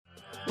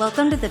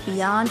Welcome to the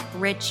Beyond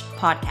Rich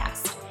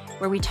podcast,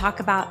 where we talk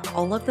about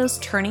all of those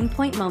turning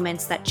point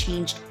moments that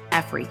changed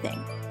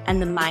everything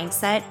and the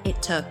mindset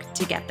it took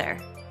to get there.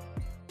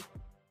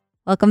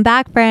 Welcome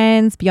back,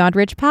 friends. Beyond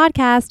Rich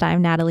podcast.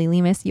 I'm Natalie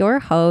Lemus, your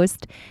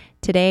host.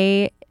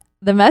 Today,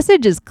 the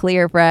message is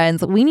clear,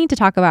 friends. We need to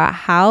talk about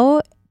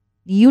how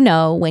you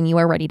know when you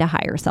are ready to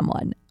hire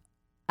someone.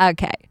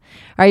 Okay.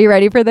 Are you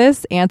ready for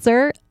this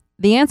answer?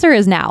 The answer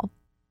is now.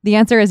 The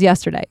answer is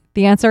yesterday.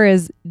 The answer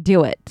is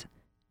do it.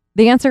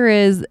 The answer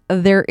is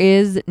there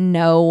is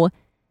no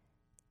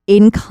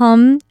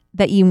income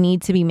that you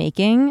need to be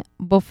making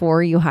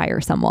before you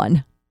hire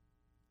someone.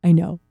 I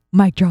know.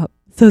 Mic drop.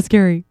 So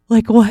scary.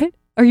 Like, what?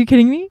 Are you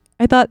kidding me?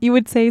 I thought you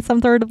would say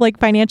some sort of like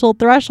financial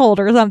threshold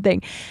or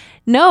something.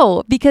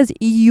 No, because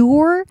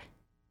your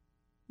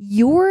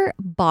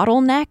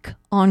bottleneck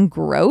on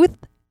growth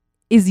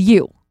is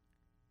you.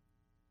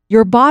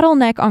 Your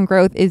bottleneck on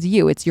growth is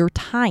you. It's your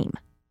time.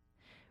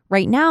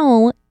 Right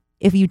now,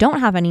 if you don't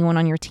have anyone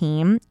on your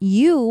team,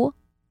 you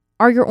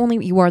are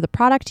the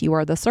product, you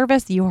are the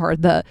service, you are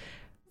the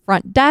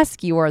front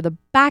desk, you are the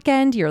back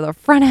end, you're the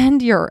front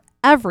end, you're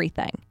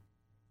everything.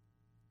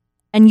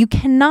 And you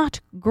cannot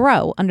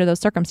grow under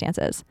those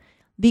circumstances.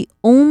 The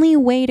only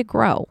way to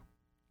grow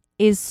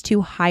is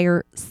to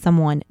hire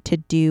someone to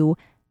do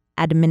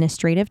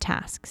administrative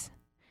tasks.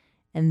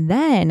 And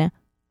then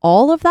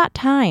all of that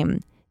time,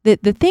 the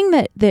thing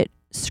that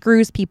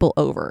screws people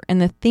over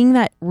and the thing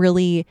that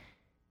really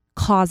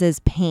causes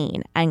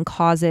pain and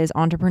causes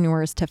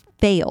entrepreneurs to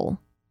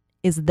fail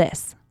is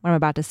this, what I'm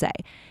about to say,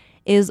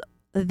 is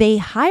they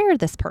hire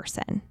this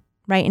person,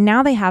 right? And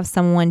now they have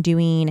someone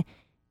doing,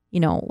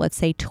 let's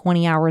say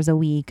 20 hours a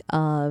week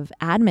of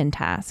admin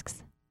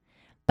tasks.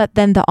 But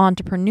then the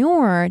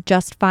entrepreneur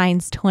just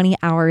finds 20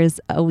 hours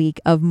a week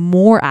of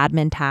more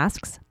admin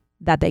tasks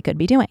that they could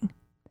be doing.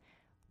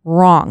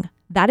 Wrong.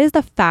 That is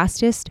the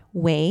fastest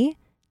way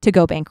to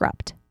go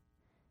bankrupt.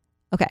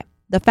 Okay.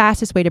 The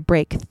fastest way to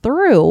break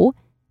through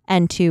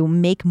and to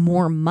make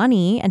more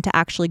money and to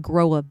actually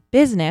grow a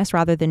business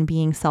rather than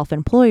being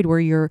self-employed where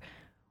you're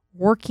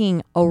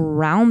working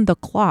around the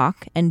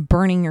clock and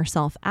burning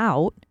yourself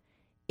out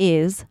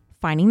is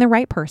finding the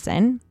right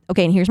person.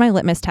 Okay, and here's my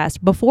litmus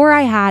test. Before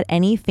I had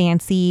any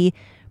fancy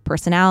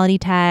personality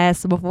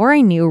tests, before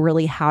I knew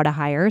really how to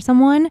hire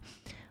someone,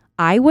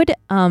 I would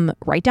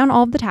write down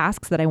all of the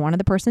tasks that I wanted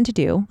the person to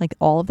do, like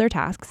all of their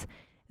tasks.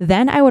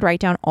 Then I would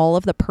write down all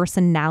of the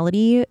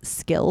personality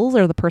skills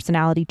or the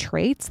personality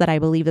traits that I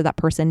believe that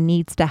person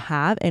needs to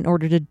have in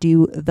order to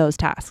do those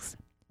tasks.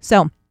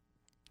 So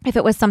if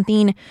it was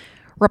something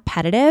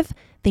repetitive,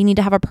 they need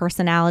to have a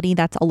personality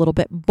that's a little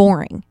bit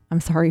boring.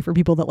 I'm sorry for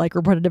people that like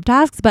repetitive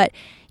tasks, but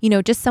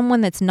just someone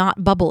that's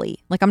not bubbly.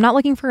 Like I'm not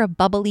looking for a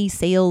bubbly,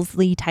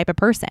 salesy type of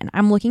person.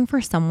 I'm looking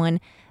for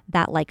someone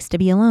that likes to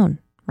be alone,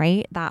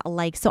 right?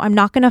 So I'm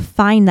not going to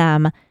find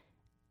them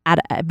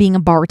at being a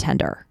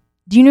bartender.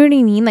 Do you know what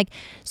I mean?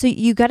 So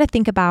you got to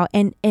think about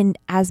and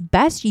as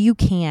best you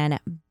can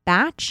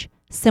batch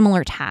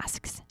similar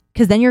tasks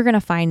because then you're going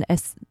to find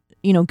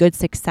good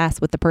success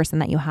with the person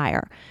that you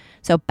hire.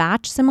 So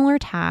batch similar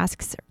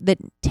tasks that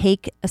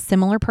take a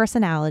similar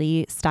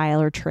personality style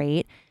or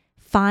trait,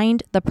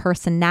 find the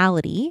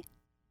personality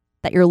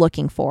that you're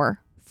looking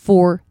for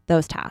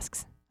those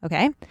tasks.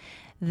 Okay.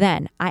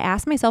 Then I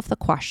ask myself the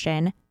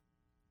question,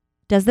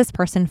 does this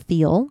person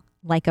feel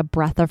like a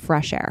breath of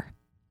fresh air?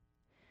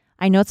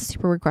 I know it's a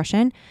super weird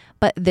question,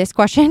 but this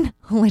question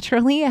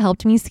literally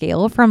helped me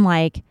scale from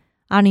I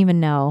don't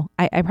even know.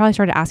 I probably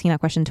started asking that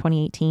question in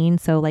 2018.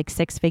 So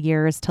 6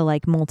 figures to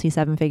multi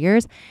 7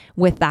 figures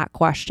with that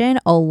question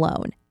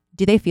alone.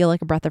 Do they feel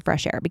like a breath of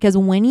fresh air? Because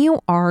when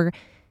you are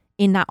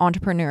in that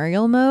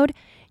entrepreneurial mode,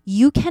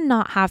 you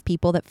cannot have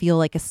people that feel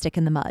like a stick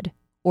in the mud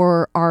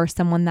or are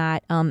someone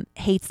that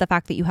hates the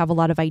fact that you have a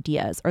lot of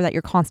ideas or that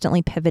you're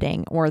constantly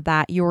pivoting or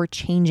that you're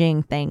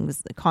changing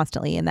things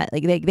constantly and that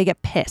they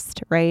get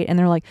pissed, right? And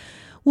they're like,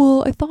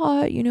 well, I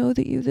thought,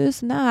 that you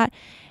this and that.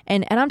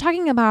 And I'm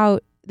talking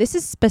about, this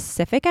is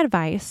specific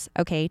advice,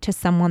 okay, to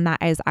someone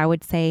that is, I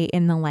would say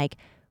in the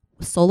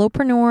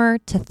solopreneur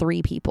to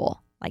 3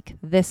 people.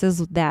 This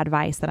is the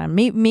advice that I'm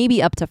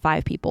maybe up to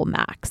 5 people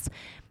max.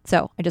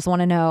 So I just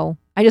want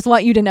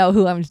you to know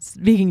who I'm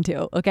speaking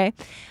to, okay?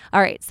 All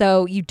right,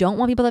 so you don't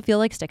want people that feel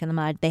like stick in the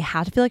mud. They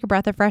have to feel like a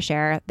breath of fresh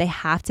air. They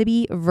have to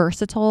be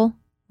versatile,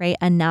 right?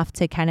 Enough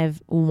to kind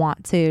of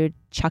want to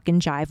chuck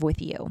and jive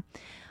with you.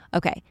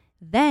 Okay,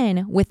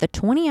 then with the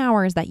 20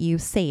 hours that you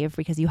save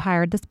because you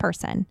hired this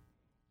person,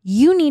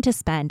 you need to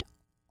spend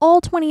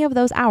all 20 of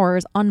those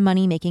hours on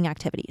money-making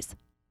activities,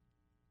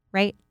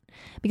 right?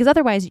 Because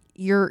otherwise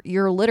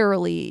you're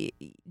literally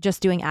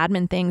just doing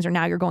admin things or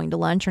now you're going to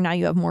lunch or now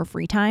you have more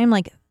free time.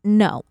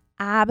 No,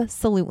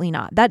 absolutely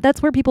not.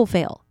 That's where people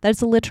fail.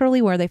 That's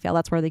literally where they fail.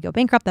 That's where they go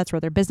bankrupt. That's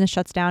where their business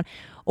shuts down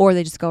or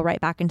they just go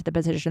right back into the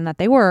position that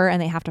they were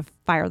and they have to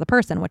fire the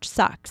person, which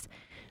sucks.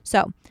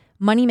 So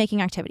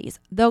money-making activities.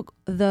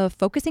 The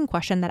focusing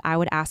question that I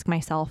would ask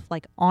myself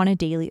on a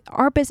daily,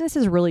 our business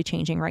is really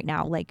changing right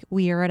now.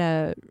 We are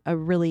at a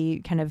really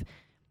kind of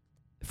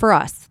for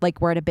us,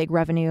 like we're at a big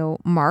revenue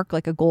mark,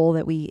 like a goal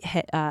that we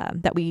hit,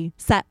 that we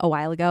set a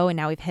while ago, and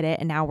now we've hit it,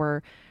 and now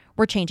we're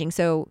changing.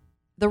 So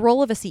the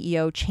role of a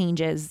CEO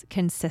changes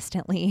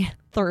consistently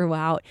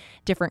throughout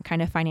different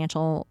kind of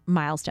financial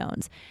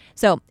milestones.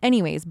 So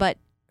anyways, but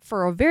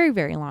for a very,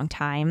 very long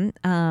time,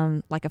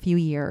 like a few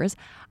years,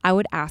 I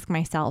would ask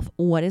myself,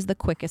 what is the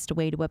quickest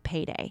way to a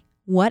payday?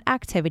 What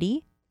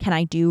activity can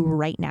I do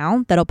right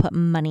now that'll put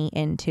money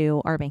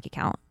into our bank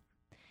account?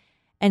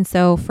 And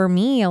so for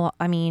me,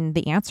 I mean,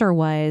 the answer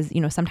was,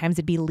 sometimes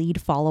it'd be lead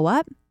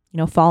follow-up,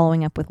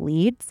 following up with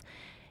leads.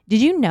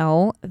 Did you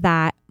know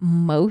that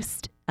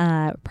most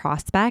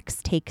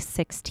prospects take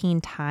 16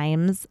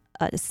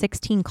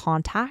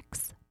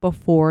 contacts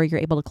before you're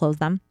able to close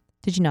them?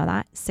 Did you know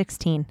that?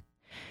 16.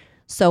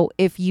 So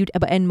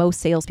and most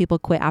salespeople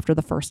quit after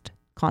the first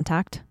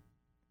contact.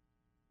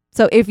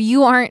 So if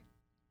you aren't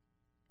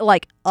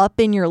like up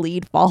in your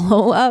lead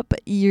follow up,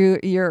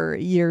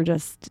 you're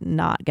just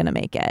not going to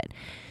make it.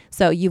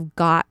 So you've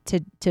got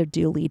to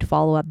do lead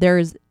follow up.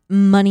 There's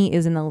money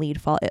is in the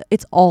lead follow.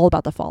 It's all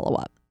about the follow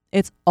up.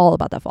 It's all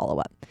about the follow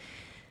up.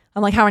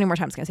 I'm like, how many more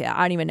times can I say that?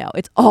 I don't even know.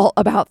 It's all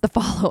about the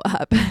follow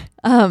up.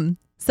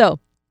 So,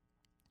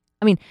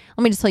 I mean,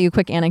 let me just tell you a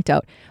quick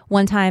anecdote.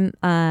 One time,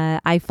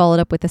 I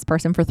followed up with this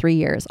person for 3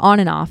 years, on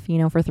and off,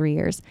 for 3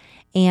 years.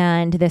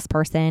 And this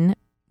person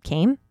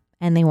came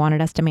and they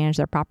wanted us to manage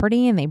their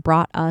property, and they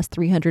brought us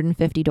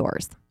 350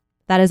 doors.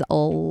 That is a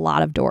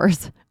lot of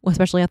doors,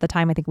 especially at the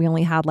time. I think we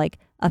only had like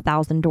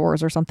 1,000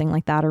 doors or something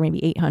like that, or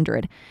maybe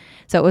 800.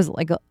 So it was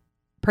like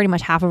pretty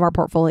much half of our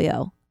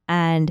portfolio.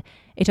 And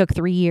it took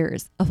 3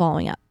 years of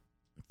following up.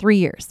 3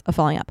 years of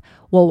following up.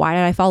 Well, why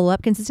did I follow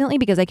up consistently?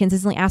 Because I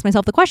consistently asked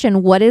myself the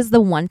question, what is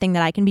the one thing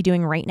that I can be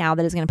doing right now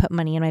that is going to put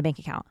money in my bank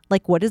account?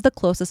 Like, what is the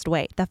closest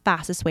way, the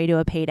fastest way to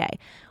a payday?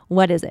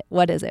 What is it?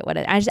 What is it? What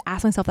is it? I just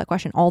ask myself that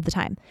question all the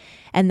time.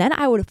 And then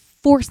I would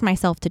force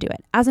myself to do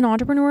it. As an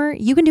entrepreneur,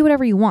 you can do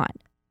whatever you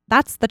want.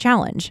 That's the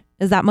challenge,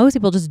 is that most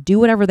people just do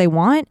whatever they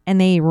want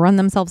and they run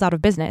themselves out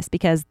of business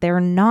because they're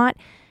not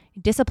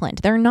disciplined.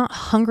 They're not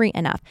hungry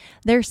enough.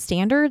 Their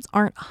standards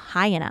aren't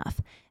high enough.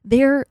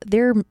 They're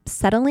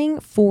settling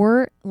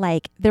for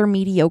like their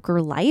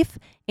mediocre life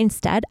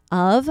instead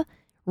of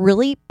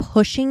really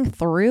pushing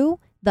through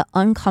the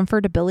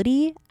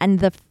uncomfortability and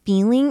the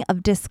feeling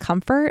of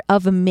discomfort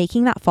of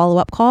making that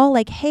follow-up call.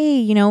 Like, hey,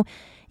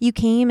 you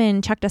came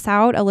and checked us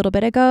out a little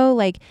bit ago.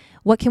 Like,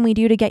 what can we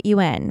do to get you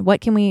in?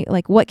 What can we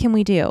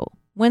do?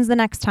 When's the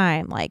next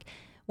time? Like,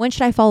 when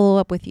should I follow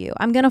up with you?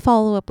 I'm going to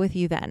follow up with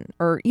you then.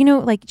 Or, you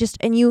can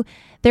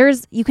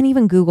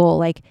even Google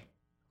like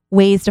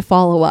ways to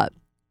follow up.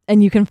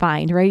 And you can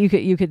find, right?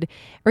 You could,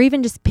 or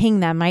even just ping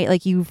them, right?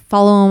 Like you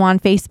follow them on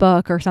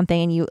Facebook or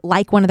something and you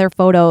like one of their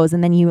photos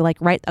and then you like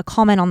write a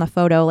comment on the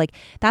photo. Like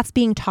that's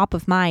being top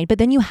of mind. But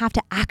then you have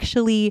to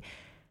actually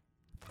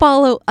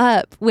follow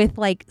up with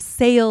like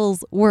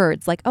sales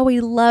words. Like, oh,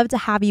 we'd love to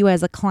have you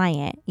as a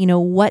client.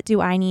 What do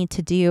I need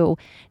to do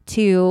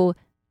to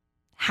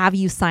have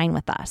you sign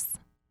with us?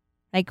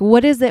 Like,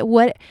 what is it?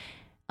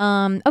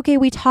 Okay,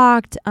 we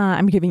talked,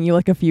 I'm giving you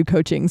like a few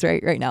coachings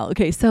right now.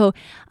 Okay, so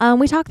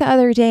we talked the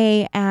other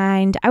day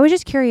and I was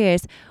just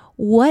curious,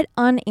 what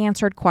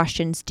unanswered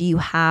questions do you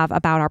have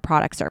about our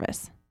product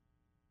service?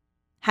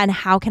 And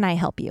how can I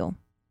help you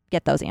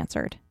get those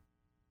answered?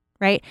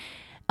 Right?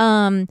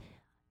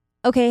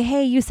 Okay,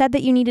 hey, you said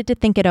that you needed to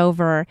think it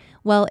over.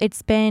 Well,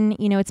 it's been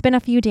a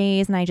few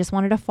days and I just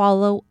wanted to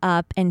follow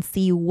up and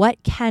see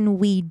what can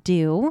we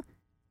do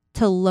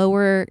to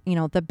lower,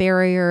 the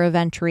barrier of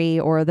entry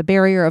or the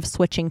barrier of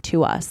switching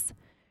to us,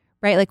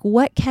 right? Like,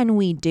 what can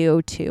we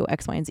do to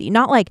X, Y, and Z?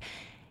 Not like,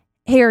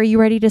 hey, are you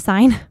ready to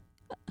sign?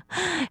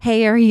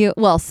 Hey, are you?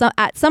 Well,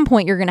 at some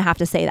point you're going to have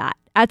to say that.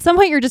 At some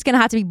point you're just going to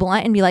have to be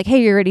blunt and be like,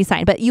 hey, you're ready to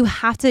sign. But you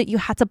have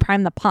to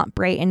prime the pump,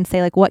 right? And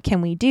say like, what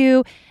can we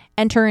do?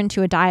 Enter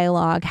into a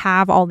dialogue,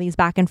 have all these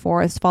back and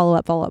forths, follow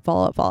up.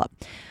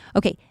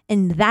 Okay.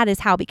 And that is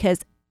how, because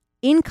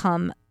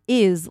income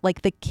is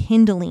like the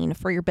kindling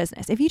for your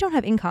business. If you don't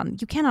have income,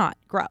 you cannot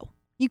grow.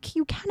 You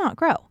cannot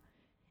grow.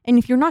 And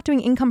if you're not doing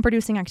income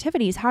producing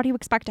activities, how do you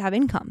expect to have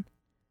income?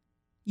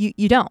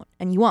 You don't,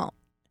 and you won't.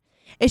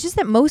 It's just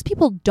that most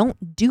people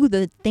don't do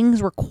the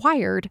things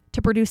required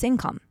to produce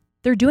income.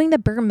 They're doing the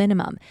bare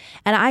minimum.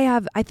 And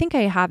I think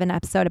I have an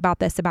episode about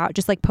this, about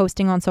just like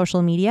posting on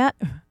social media.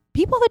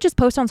 People that just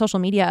post on social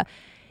media,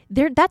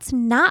 that's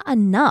not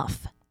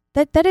enough.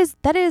 That is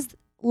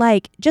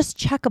like, just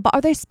check a box.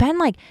 Or they spend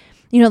like,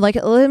 like,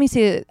 let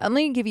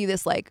me give you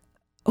this like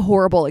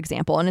horrible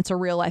example, and it's a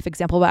real life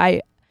example,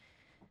 but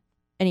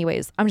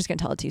anyways, I'm just going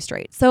to tell it to you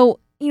straight.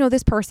 So,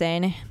 this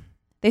person,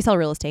 they sell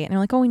real estate and they're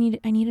like, oh, I need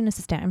an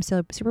assistant. I'm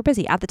so super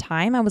busy. At the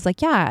time I was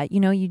like, yeah,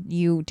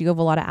 you do have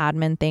a lot of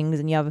admin things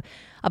and you have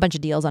a bunch of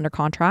deals under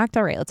contract.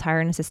 All right, let's hire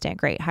an assistant.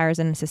 Great. Hires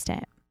an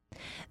assistant.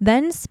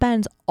 Then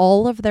spends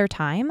all of their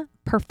time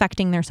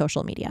perfecting their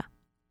social media.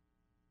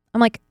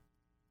 I'm like,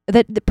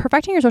 the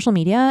perfecting your social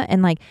media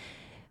and like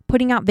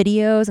putting out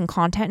videos and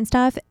content and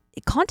stuff,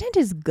 content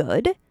is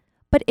good,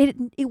 but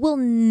it will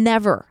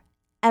never,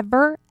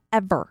 ever,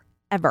 ever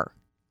ever,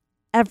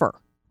 ever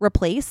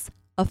replace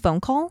a phone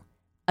call,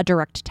 a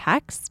direct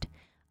text,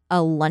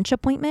 a lunch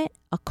appointment,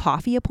 a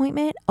coffee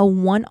appointment, a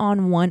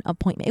one-on-one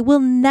appointment. It will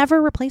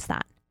never replace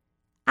that.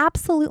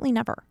 Absolutely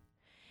never.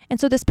 And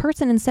so this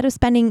person, instead of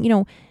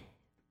spending,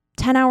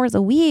 10 hours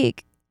a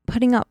week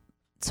putting up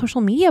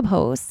social media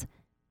posts,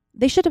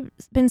 they should have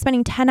been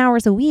spending 10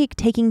 hours a week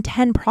taking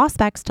 10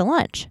 prospects to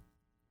lunch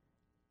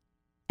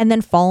and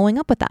then following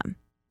up with them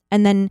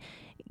and then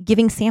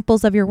giving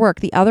samples of your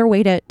work. The other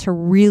way to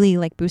really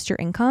like boost your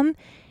income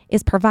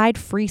is provide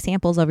free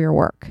samples of your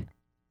work.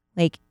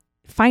 Like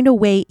find a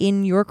way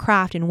in your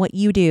craft and what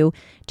you do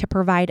to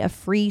provide a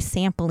free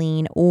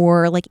sampling,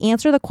 or like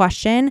answer the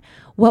question,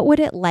 what would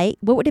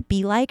it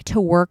be like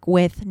to work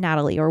with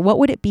Natalie? Or what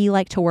would it be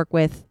like to work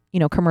with,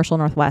 Commercial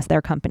Northwest,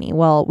 their company?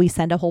 Well, we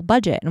send a whole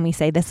budget and we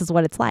say, this is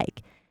what it's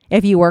like.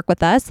 If you work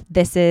with us,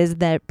 this is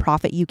the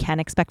profit you can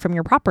expect from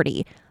your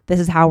property. This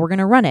is how we're going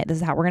to run it. This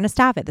is how we're going to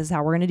staff it. This is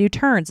how we're going to do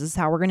turns. This is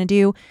how we're going to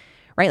do,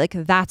 right? Like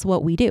that's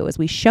what we do, is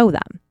we show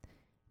them,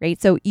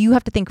 right? So you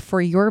have to think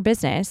for your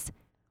business,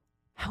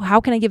 how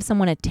can I give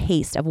someone a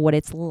taste of what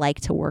it's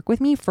like to work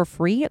with me for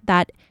free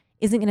that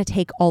isn't going to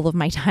take all of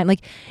my time?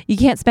 Like you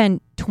can't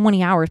spend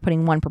 20 hours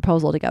putting one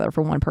proposal together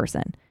for one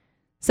person.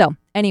 So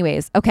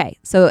anyways, okay.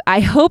 So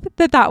I hope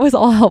that was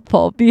all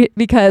helpful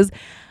because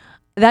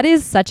that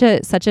is such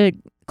a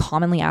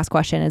commonly asked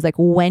question, is like,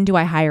 when do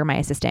I hire my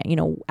assistant?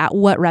 At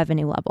what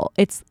revenue level?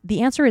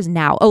 The answer is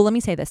now. Oh, let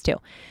me say this too.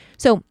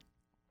 So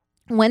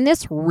when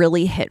this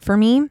really hit for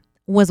me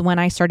was when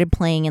I started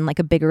playing in like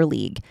a bigger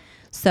league.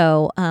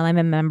 So I'm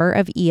a member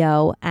of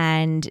EO,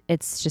 and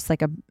it's just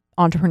like a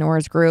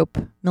entrepreneurs group,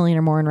 million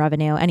or more in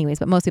revenue. Anyways,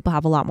 but most people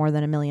have a lot more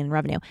than $1 million in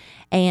revenue.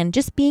 And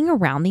just being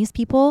around these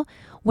people,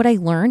 what I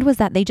learned was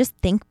that they just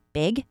think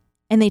big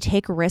and they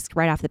take a risk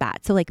right off the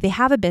bat. So like they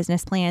have a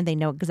business plan. They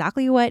know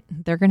exactly what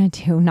they're going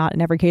to do. Not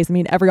in every case. I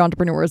mean, every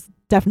entrepreneur is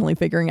definitely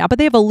figuring out, but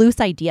they have a loose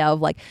idea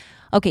of like,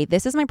 okay,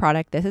 this is my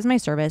product. This is my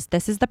service.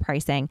 This is the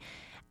pricing.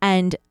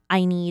 And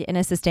I need an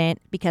assistant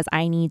because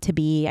I need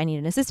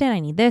an assistant.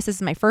 I need this. This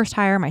is my first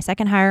hire, my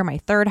second hire, my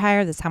third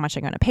hire. This is how much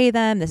I'm going to pay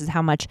them. This is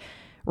how much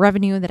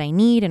revenue that I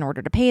need in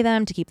order to pay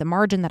them to keep the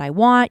margin that I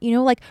want.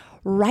 Like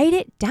write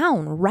it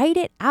down, write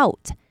it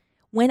out.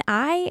 When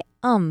I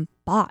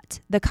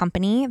bought the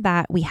company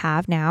that we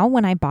have now,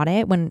 when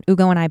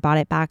Ugo and I bought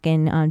it back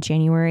in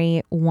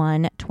January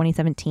 1,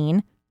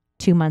 2017,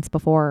 2 months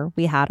before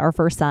we had our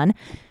first son.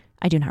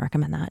 I do not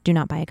recommend that. Do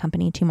not buy a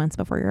company 2 months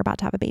before you're about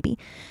to have a baby.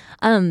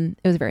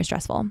 It was very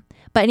stressful.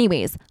 But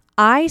anyways,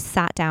 I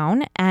sat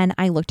down and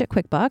I looked at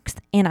QuickBooks,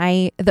 and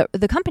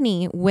the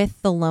company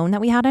with the loan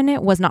that we had in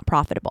it was not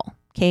profitable.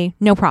 Okay.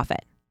 No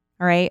profit.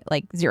 All right.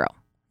 Like zero,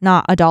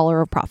 not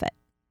 $1 of profit.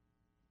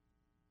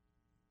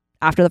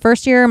 After the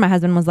first year, my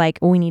husband was like,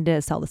 we need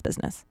to sell this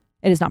business.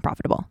 It is not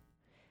profitable.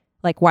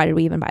 Like, why did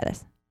we even buy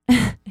this?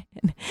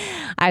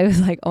 I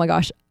was like, oh my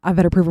gosh, I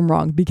better prove him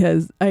wrong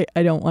because I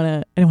don't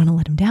want to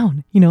let him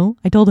down.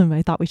 I told him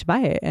I thought we should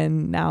buy it.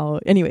 And now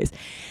anyways,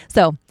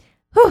 so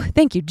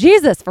thank you,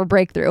 Jesus, for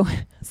breakthrough.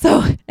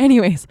 So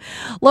anyways,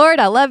 Lord,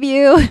 I love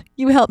you.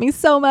 You helped me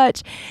so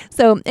much.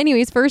 So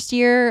anyways, first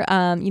year,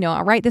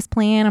 I'll write this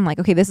plan. I'm like,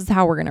 okay, this is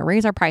how we're going to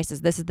raise our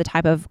prices. This is the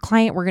type of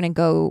client we're going to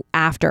go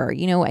after.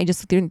 I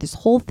just did this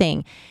whole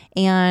thing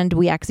and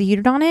we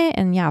executed on it.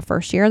 And yeah,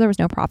 first year there was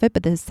no profit,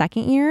 but the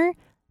second year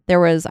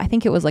I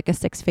think it was like a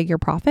 6-figure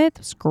profit. It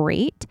was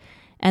great.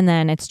 And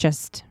then it's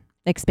just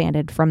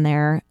expanded from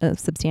there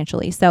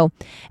substantially. So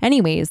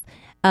anyways,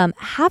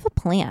 have a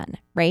plan,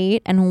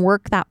 right? And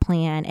work that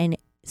plan and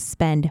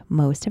spend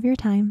most of your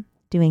time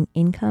doing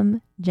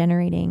income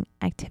generating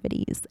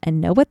activities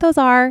and know what those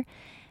are,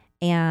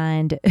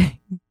 and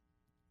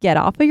get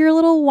off of your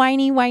little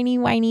whiny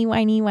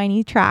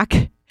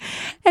track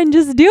and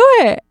just do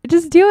it.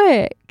 Just do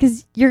it,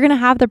 because you're going to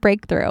have the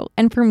breakthrough.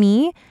 And for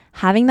me,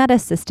 having that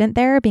assistant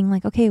there being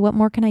like, okay, what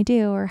more can I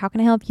do? Or how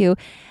can I help you?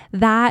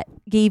 That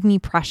gave me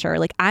pressure.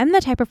 Like I'm the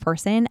type of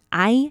person,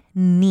 I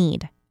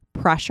need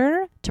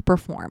pressure to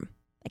perform.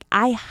 Like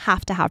I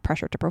have to have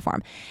pressure to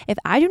perform. If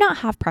I do not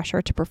have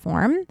pressure to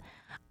perform,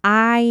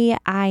 I'm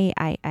like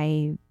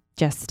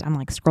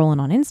scrolling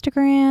on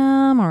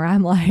Instagram, or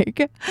I'm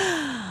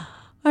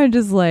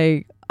just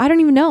like, I don't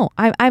even know.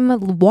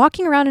 I'm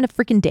walking around in a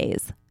freaking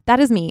daze. That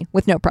is me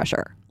with no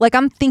pressure. Like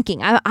I'm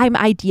thinking, I'm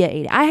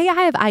ideating. I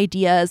have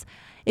ideas.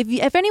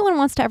 If anyone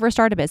wants to ever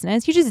start a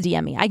business, you just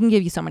DM me. I can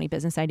give you so many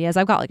business ideas.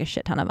 I've got like a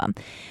shit ton of them.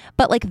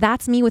 But like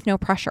that's me with no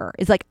pressure.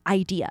 It's like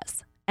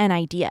ideas and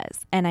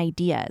ideas and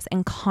ideas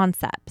and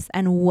concepts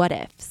and what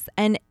ifs.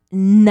 And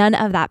none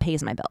of that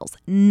pays my bills.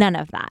 None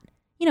of that.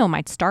 It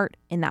might start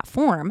in that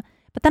form,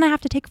 but then I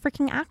have to take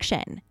freaking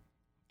action.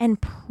 And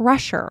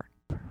pressure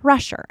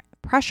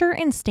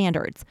and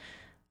standards.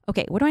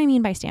 Okay, what do I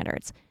mean by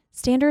standards?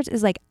 Standards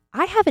is like,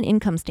 I have an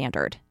income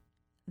standard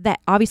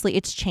that obviously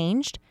it's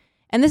changed.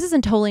 And this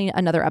isn't totally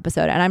another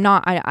episode. And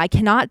I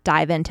cannot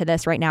dive into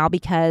this right now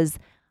because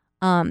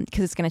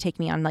it's going to take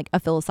me on like a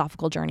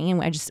philosophical journey. And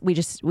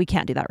we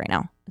can't do that right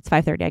now. It's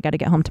 5:30. I got to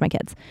get home to my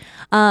kids.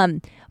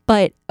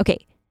 But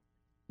okay,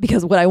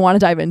 because what I want to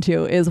dive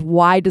into is,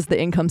 why does the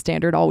income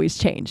standard always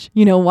change?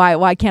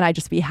 Why can't I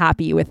just be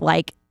happy with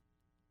like,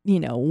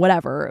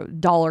 whatever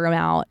dollar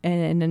amount,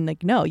 and then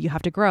like, no, you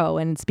have to grow.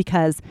 And it's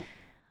because,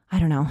 I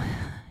don't know,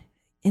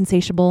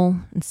 insatiable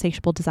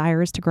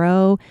desires to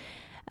grow.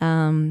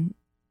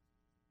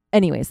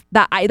 Anyways,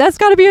 that's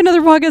got to be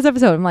another podcast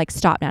episode. I'm like,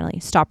 stop,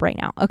 Natalie, stop right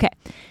now. Okay.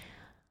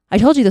 I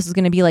told you this was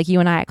going to be like you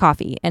and I at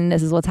coffee, and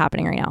this is what's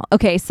happening right now.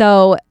 Okay.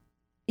 So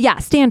yeah,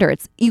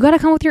 standards. You got to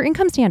come with your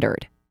income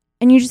standard,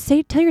 and you just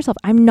tell yourself,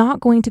 I'm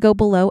not going to go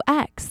below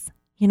X,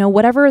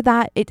 whatever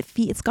that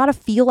it's got to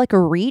feel like a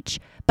reach,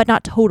 but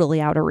not totally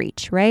out of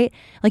reach, right?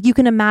 Like you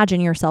can imagine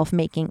yourself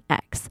making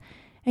X,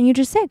 and you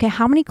just say, okay,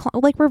 how many,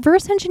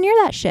 reverse engineer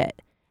that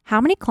shit.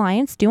 How many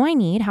clients do I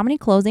need? How many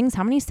closings?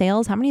 How many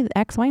sales? How many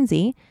X, Y, and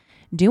Z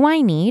do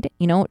I need,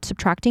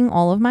 subtracting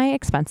all of my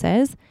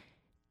expenses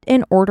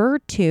in order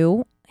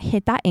to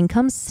hit that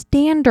income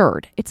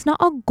standard? It's not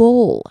a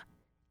goal.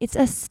 It's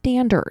a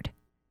standard.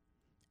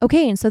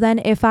 Okay. And so then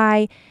if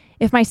my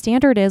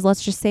standard is,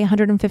 let's just say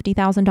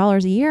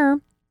 $150,000 a year,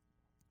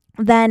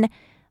 then,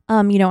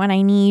 and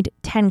I need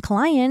 10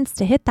 clients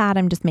to hit that,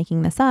 I'm just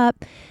making this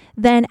up,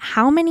 then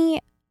how many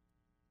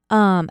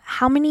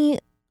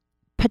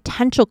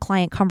potential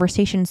client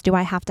conversations do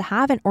I have to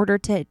have in order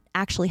to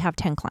actually have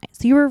 10 clients?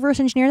 So you reverse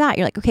engineer that.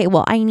 You're like, okay,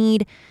 well, I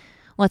need,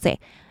 let's say,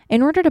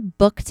 in order to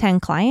book 10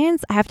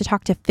 clients, I have to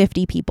talk to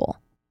 50 people.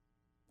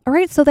 All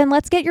right. So then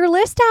let's get your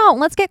list out.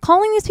 Let's get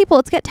calling these people.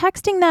 Let's get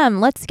texting them.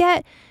 Let's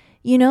get,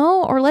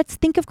 or let's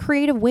think of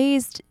creative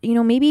ways,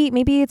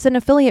 maybe it's an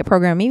affiliate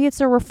program. Maybe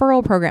it's a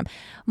referral program.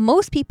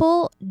 Most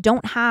people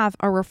don't have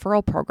a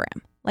referral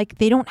program. Like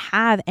they don't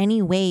have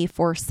any way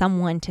for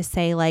someone to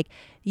say like,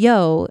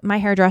 yo, my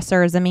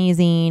hairdresser is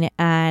amazing,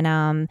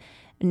 and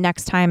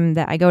next time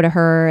that I go to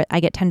her, I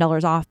get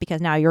 $10 off because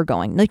now you're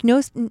going. Like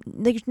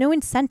there's no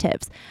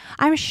incentives.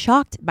 I'm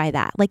shocked by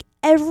that. Like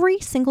every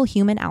single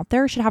human out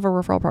there should have a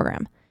referral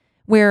program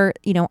where,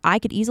 I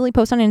could easily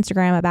post on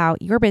Instagram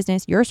about your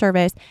business, your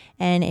service.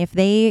 And if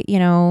they,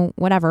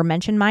 whatever,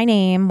 mention my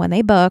name when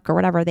they book or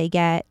whatever,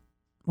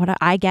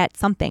 I get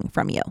something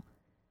from you.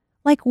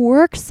 Like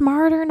work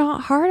smarter,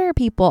 not harder,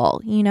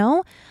 people,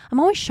 I'm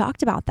always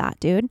shocked about that,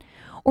 dude.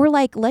 Or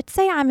like, let's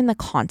say I'm in the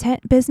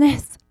content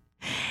business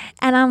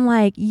and I'm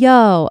like,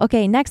 yo,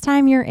 okay, next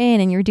time you're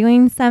in and you're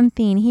doing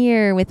something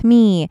here with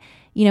me,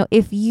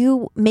 if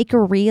you make a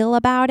reel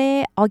about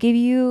it, I'll give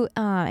you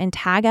and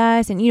tag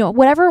us, and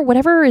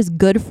whatever is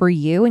good for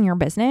you and your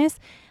business.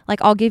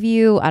 Like I'll give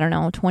you, I don't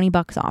know,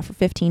 $20 off or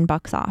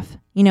 $15 off,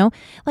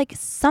 like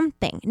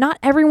something. Not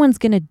everyone's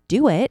going to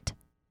do it,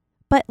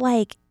 but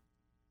like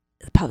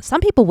some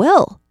people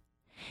will.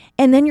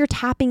 And then you're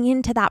tapping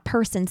into that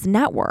person's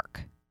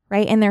network,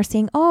 right? And they're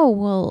saying, oh,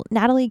 well,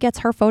 Natalie gets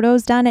her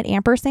photos done at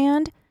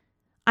Ampersand.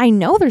 I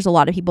know there's a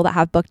lot of people that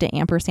have booked at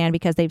Ampersand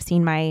because they've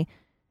seen my,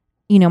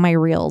 my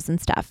reels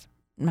and stuff.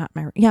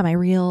 My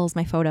reels,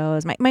 my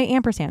photos, my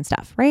Ampersand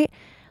stuff, right?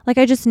 Like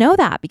I just know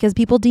that because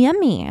people DM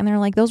me and they're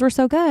like, those were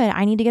so good.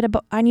 I need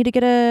to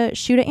get a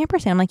shoot at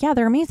Ampersand. I'm like, yeah,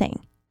 they're amazing.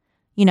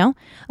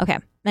 Okay.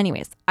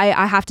 Anyways,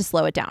 I have to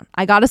slow it down.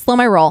 I got to slow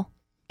my roll.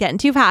 Getting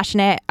too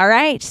passionate. All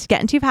right.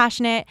 Getting too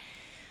passionate.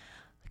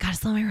 Got to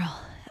slow my roll.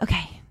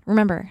 Okay.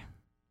 Remember,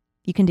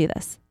 you can do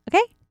this.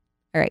 Okay.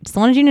 All right. Just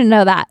wanted you to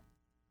know that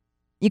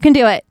you can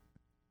do it.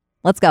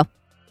 Let's go.